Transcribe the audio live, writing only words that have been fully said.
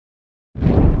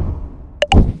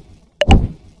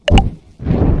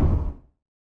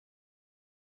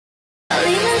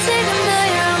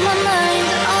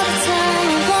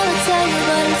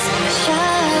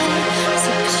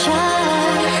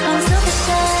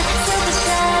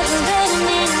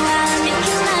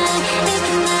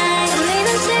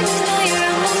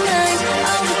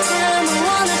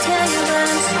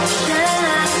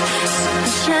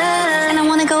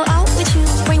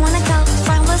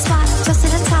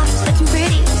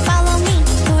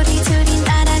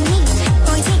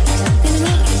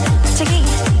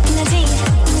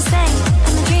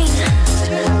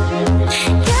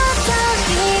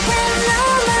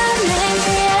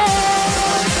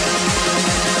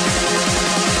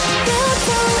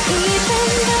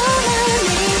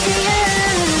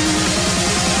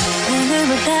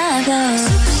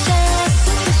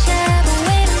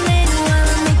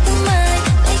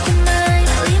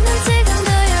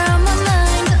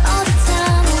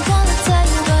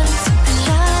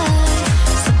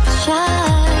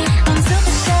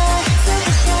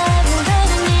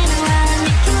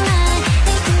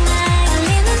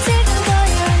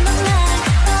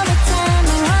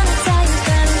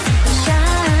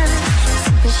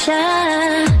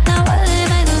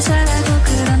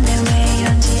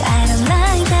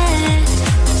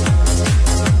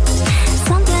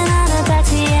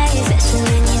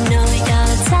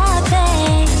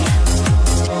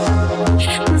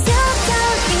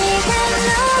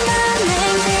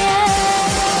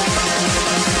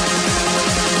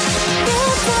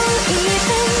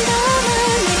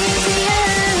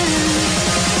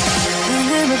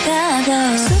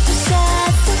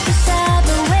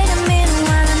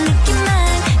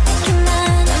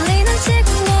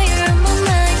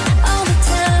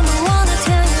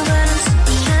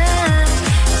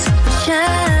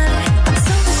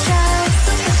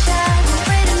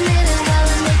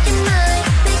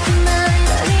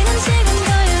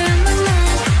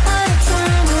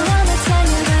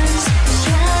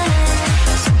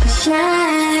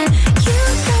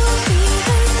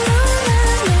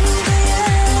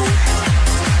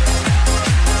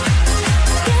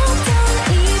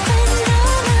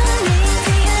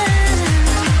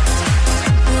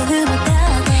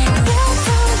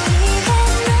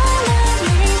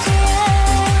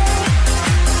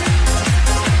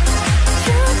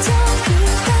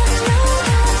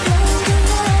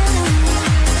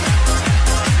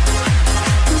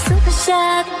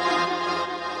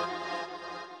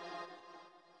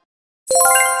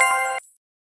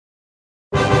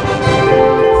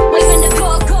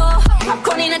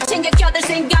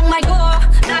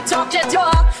talk that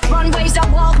talk. Runways I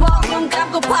walk, 눈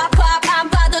감고 pop, 안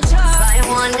봐도 쳐. By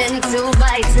one and two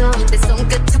by two. 내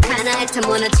손끝 하나에 다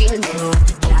무너지는 후.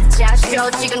 가짜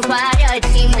쇼 지금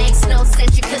화려했지. Makes no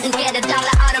sense, you couldn't get a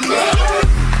dollar out of me.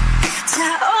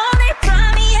 자, 오늘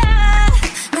밤이야.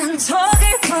 난 독을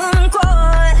품은 꽃.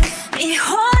 이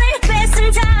혼을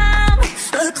뺏은 다음.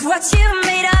 Look what you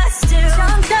made us do.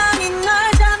 천천히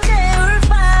널 잠재울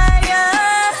fire.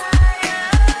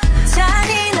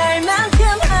 잔인할 만큼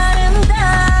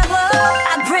아름다워.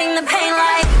 I bring the pain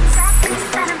like.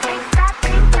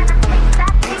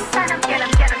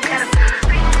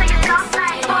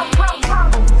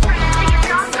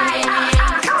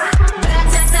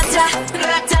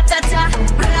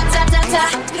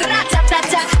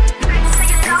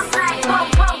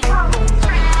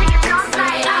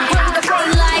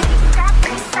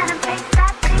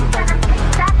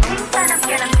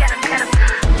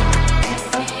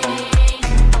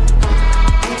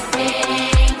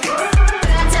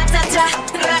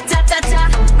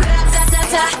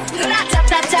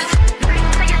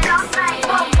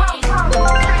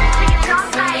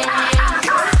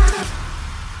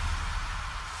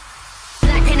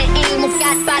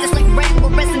 Spiders like Rambo,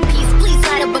 rest in peace. Please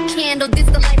light up a candle. This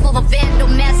the life of a vandal,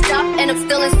 messed up, and I'm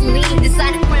still in saline.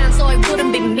 Decided crown, so it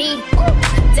wouldn't be me.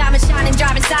 Ooh. Diamond shining,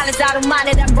 driving silence. I don't mind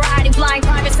it. I'm riding, flying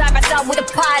private side by side with a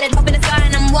pilot. Up in the sky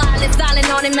and I'm wild, it's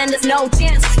silent on him, and there's no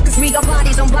chance. Cause we got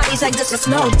bodies on bodies like just a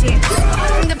slow dance.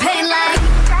 The pain like.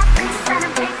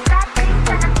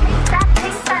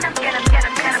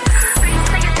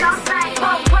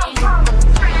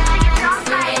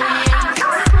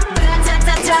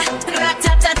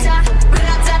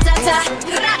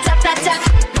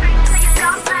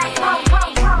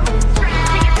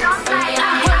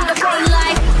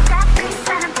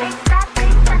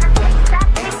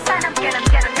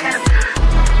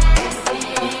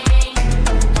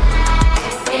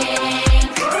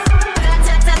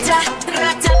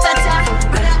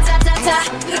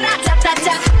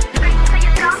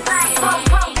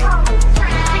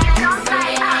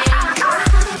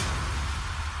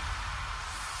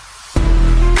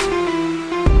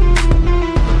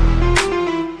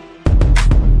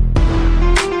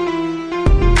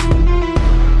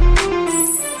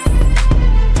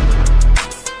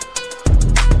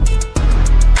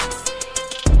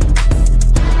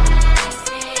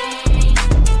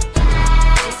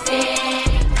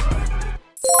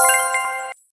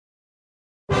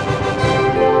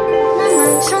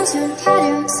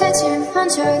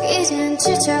 이젠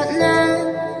지쳐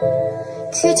난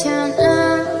귀찮아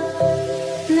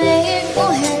매일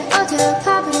뭐해 어디야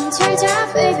밥은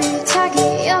잘자 baby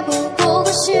자기 여보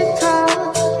보고 싶어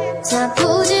다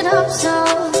부질없어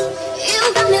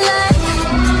You got me like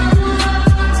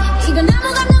이건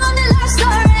아무 감동 없는 love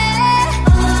story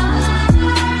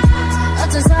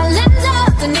어떤 설렘도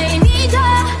어떤 의미도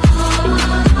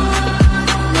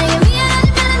내게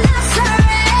미안하지만 not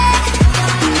sorry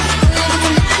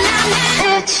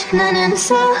Bitch 나는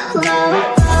solo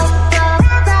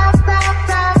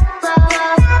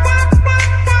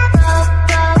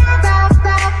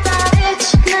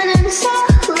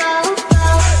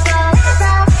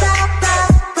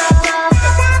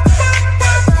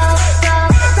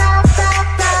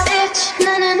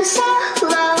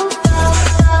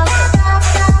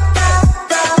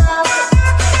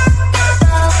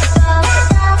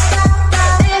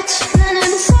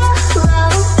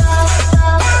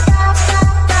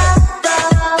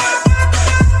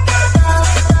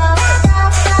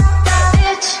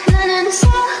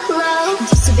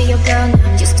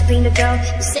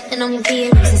on your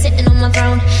feelings and sitting on my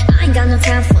throne. I ain't got no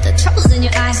time for the troubles in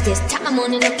your eyes. This time I'm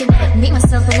only looking at me,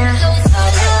 myself, and I.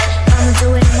 I'ma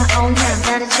do it on my own time.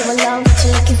 Now that you're alone, but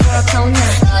you're looking for a clone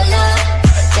now.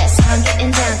 That's how I'm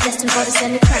getting down, destined for the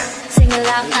semi-crown. Sing it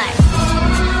loud like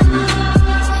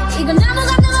이건 아무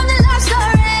감동 없는 love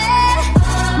story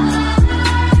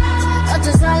어떤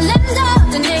설렘도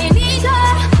어떤 의미도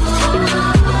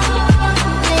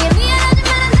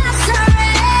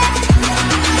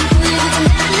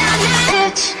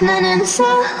나는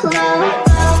solo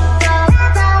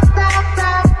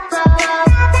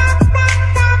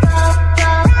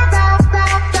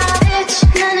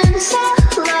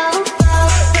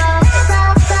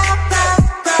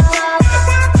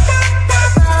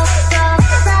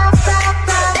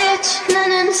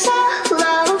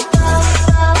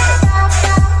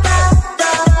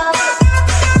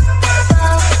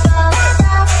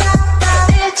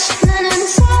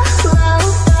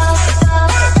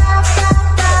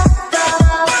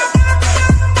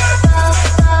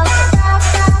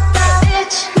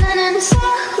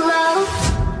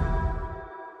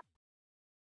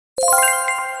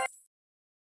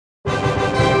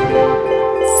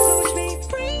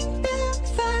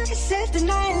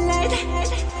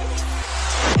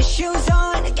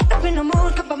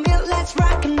Let's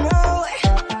rock and roll.